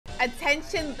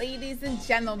Attention, ladies and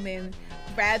gentlemen.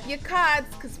 Grab your cards,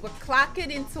 because we're clocking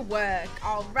into work.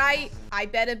 All right? I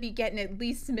better be getting at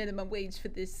least minimum wage for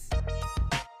this.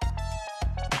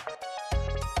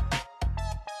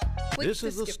 This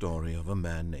is the story of a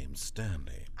man named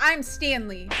Stanley. I'm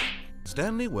Stanley.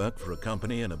 Stanley worked for a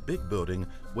company in a big building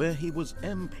where he was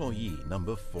employee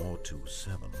number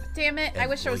 427. Damn it, I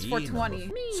wish I was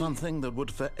 420. Something that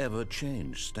would forever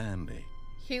change Stanley.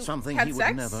 Something he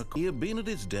would never. He had been at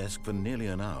his desk for nearly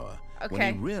an hour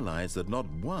when he realized that not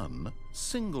one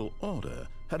single order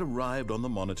had arrived on the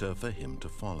monitor for him to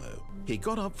follow. He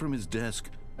got up from his desk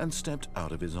and stepped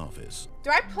out of his office. Do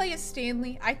I play as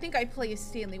Stanley? I think I play as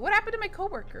Stanley. What happened to my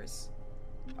coworkers?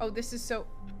 Oh, this is so...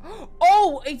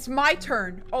 Oh, it's my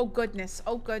turn. Oh, goodness.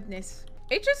 Oh, goodness.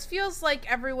 It just feels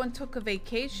like everyone took a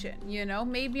vacation, you know?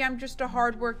 Maybe I'm just a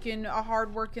hardworking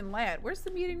lad. Where's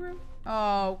the meeting room?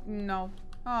 Oh, no.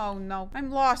 Oh, no. I'm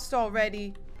lost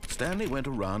already. Stanley went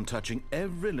around touching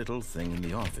every little thing in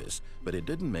the office, but it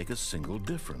didn't make a single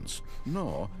difference,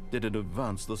 nor did it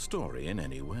advance the story in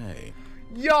any way.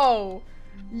 Yo,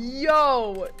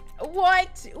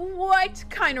 what?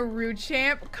 Kind of rude,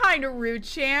 champ.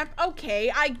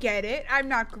 Okay, I get it. I'm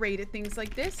not great at things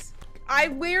like this.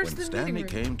 Where's the meeting room? When Stanley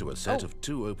came to a set of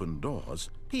 2 open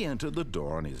doors, he entered the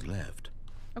door on his left.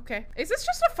 Okay, is this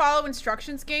just a follow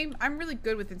instructions game? I'm really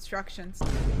good with instructions.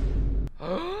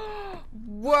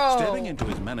 Whoa. Stepping into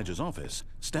his manager's office,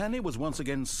 Stanley was once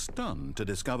again stunned to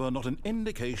discover not an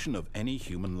indication of any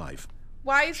human life.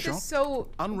 Why is this so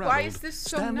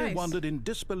Stanley nice? wondered in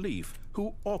disbelief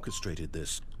who orchestrated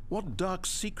this. What dark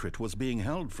secret was being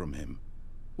held from him?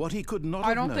 What he could not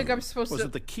have known was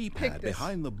that the keypad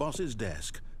behind the boss's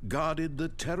desk guarded the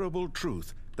terrible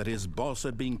truth that his boss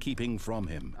had been keeping from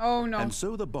him. Oh no. And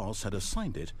so the boss had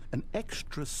assigned it an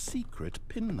extra secret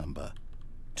PIN number,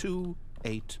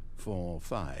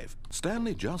 2845.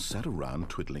 Stanley just sat around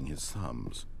twiddling his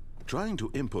thumbs. Trying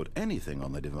to input anything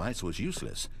on the device was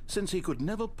useless, since he could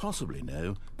never possibly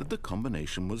know that the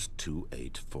combination was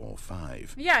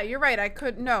 2845. Yeah, you're right, I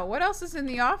couldn't know. What else is in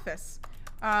the office?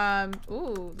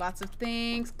 Ooh, lots of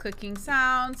things. Clicking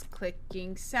sounds.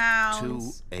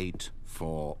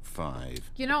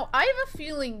 2845. You know, I have a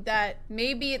feeling that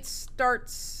maybe it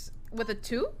starts with a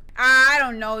 2? I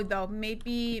don't know, though.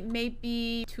 Maybe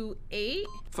 28?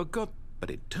 But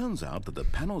it turns out that the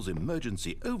panel's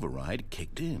emergency override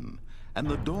kicked in, and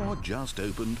the door just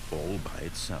opened all by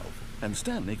itself. And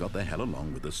Stanley got the hell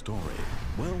along with the story.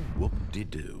 Well,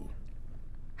 whoop-de-doo.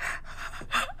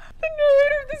 The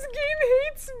narrator of this game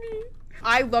hates me.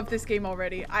 I love this game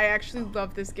already. I actually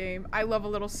love this game. I love a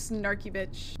little snarky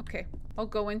bitch. Okay, I'll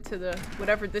go into the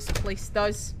whatever this place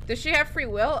does. Does she have free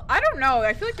will? I don't know.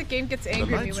 I feel like the game gets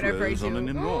angry at me whenever I do. The lights rose on an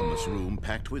enormous room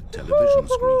packed with television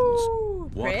screens.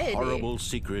 What Pretty. horrible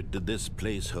secret did this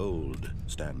place hold?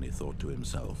 Stanley thought to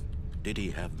himself. Did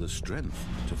he have the strength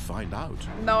to find out?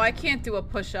 No, I can't do a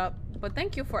push-up. But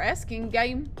thank you for asking,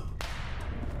 game.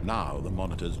 Now the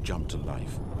monitors jumped to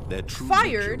life. Their true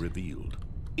nature revealed.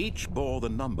 Each bore the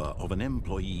number of an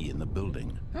employee in the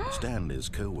building, Stanley's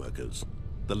co-workers.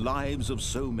 The lives of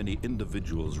so many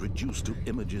individuals reduced to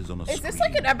images on a screen. Is this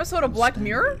like an episode of Black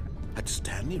Mirror? Had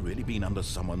Stanley really been under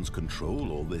someone's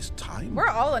control all this time? We're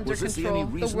all under control.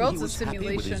 The world's a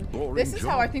simulation. This is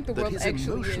how I think the world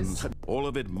actually is. All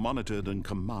of it monitored and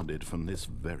commanded from this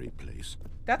very place.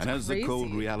 That's crazy. And as the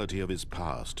cold reality of his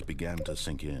past began to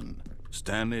sink in,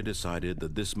 Stanley decided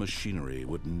that this machinery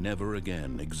would never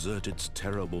again exert its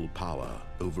terrible power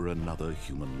over another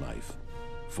human life.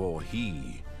 For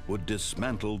he would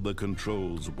dismantle the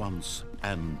controls once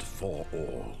and for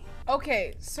all.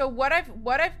 Okay, so what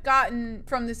I've gotten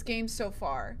from this game so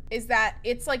far is that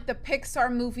it's like the Pixar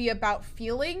movie about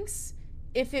feelings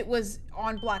if it was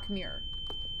on Black Mirror.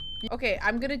 Okay,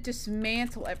 I'm gonna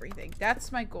dismantle everything.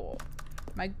 That's my goal.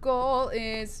 My goal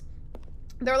is...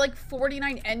 There are like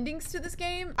 49 endings to this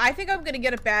game. I think I'm gonna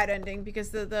get a bad ending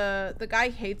because the guy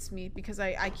hates me because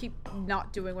I keep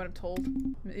not doing what I'm told.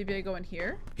 Maybe I go in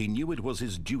here? He knew it was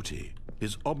his duty,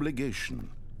 his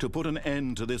obligation, to put an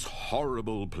end to this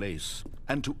horrible place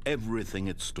and to everything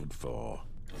it stood for.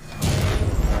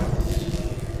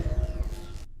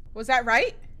 Was that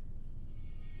right?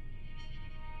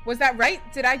 Was that right?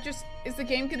 Is the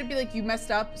game gonna be like, you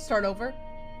messed up, start over?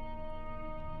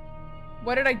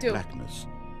 What did I do? Blackness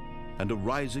and a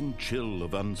rising chill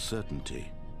of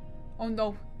uncertainty. Oh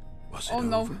no. Was it over?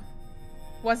 No.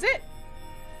 Was it?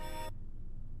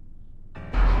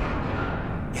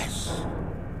 Yes.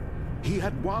 He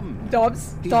had won. He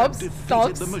had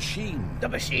defeated the machine. The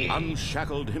machine.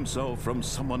 Unshackled himself from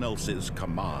someone else's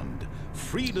command.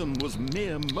 Freedom was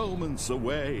mere moments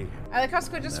away. I like how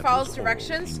Squid just That follows was all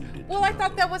directions. he needed Well, to I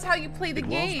thought know. that was how you play the It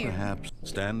was game. perhaps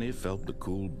Stanley felt the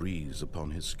cool breeze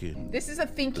upon his skin. This is a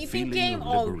thinky think feeling game? of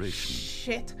Oh, liberation,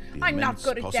 shit. the I'm not immense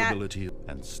good at that. possibility,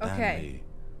 and Stanley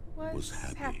was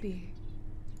happy. happy.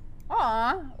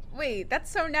 Aw, wait,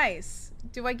 that's so nice.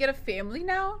 Do I get a family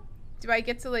now? Do I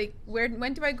get to, like,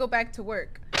 when do I go back to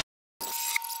work?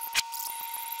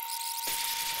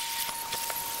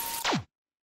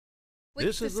 Wait,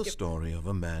 This is the story of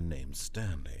a man named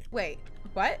Stanley. Wait,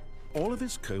 what? All of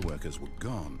his co-workers were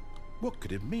gone. What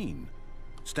could it mean?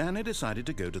 Stanley decided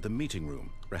to go to the meeting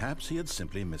room. Perhaps he had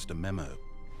simply missed a memo.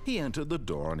 He entered the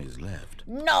door on his left.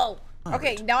 No!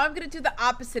 Okay, Right. now I'm gonna do the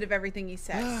opposite of everything he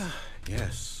says.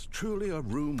 Yes, truly a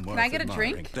room worth I get a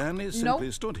admiring. drink? Stanley simply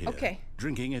Nope. stood here, Okay.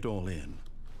 drinking it all in.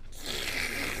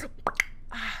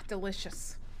 Ah,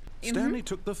 delicious. Stanley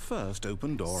took the first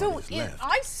open door So, on his am left.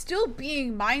 I still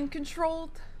being mind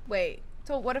controlled? Wait,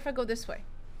 so what if I go this way?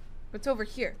 What's over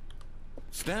here?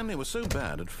 Stanley was so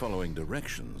bad at following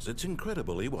directions, it's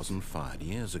incredible he wasn't fired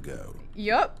years ago.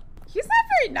 Yup. He's not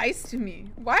very nice to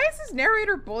me. Why is this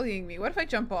narrator bullying me? What if I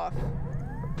jump off?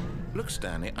 Look,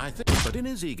 Stanley, I think, but in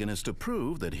his eagerness to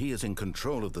prove that he is in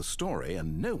control of the story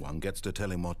and no one gets to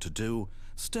tell him what to do,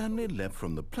 Stanley leapt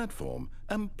from the platform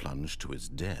and plunged to his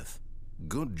death.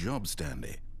 Good job,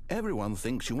 Stanley. Everyone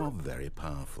thinks you are very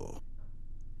powerful.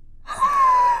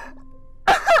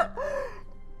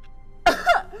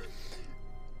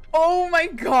 Oh my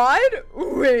god!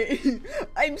 Wait,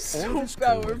 I'm All so his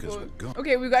co-workers powerful. were gone.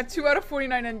 Okay, we got 2 out of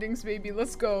 49 endings, baby.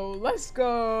 Let's go. Let's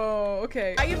go.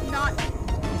 Okay. I have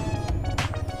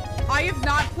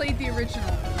not played the original.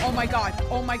 Oh my god.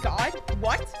 Oh my god.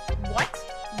 What? What?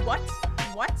 What?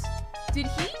 What? Did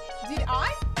he? Did I?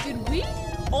 Did we?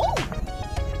 Oh!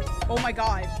 Oh my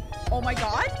god. Oh my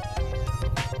god.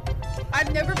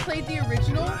 I've never played the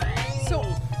original, so